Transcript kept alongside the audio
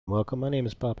Welcome, my name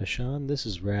is PapaSean. This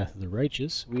is Wrath of the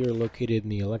Righteous. We are located in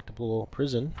the Electable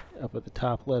prison. Up at the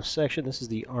top left section, this is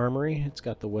the Armory. It's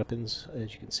got the weapons,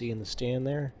 as you can see in the stand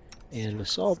there. And to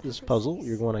solve this puzzle,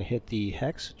 you're going to hit the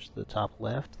hex, which is the top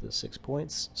left, the 6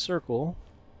 points, circle.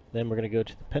 Then we're going to go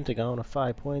to the pentagon of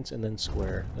 5 points, and then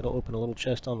square. That'll open a little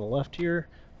chest on the left here.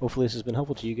 Hopefully this has been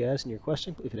helpful to you guys in your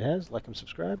questing. If it has, like and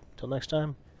subscribe. Until next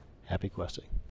time, happy questing.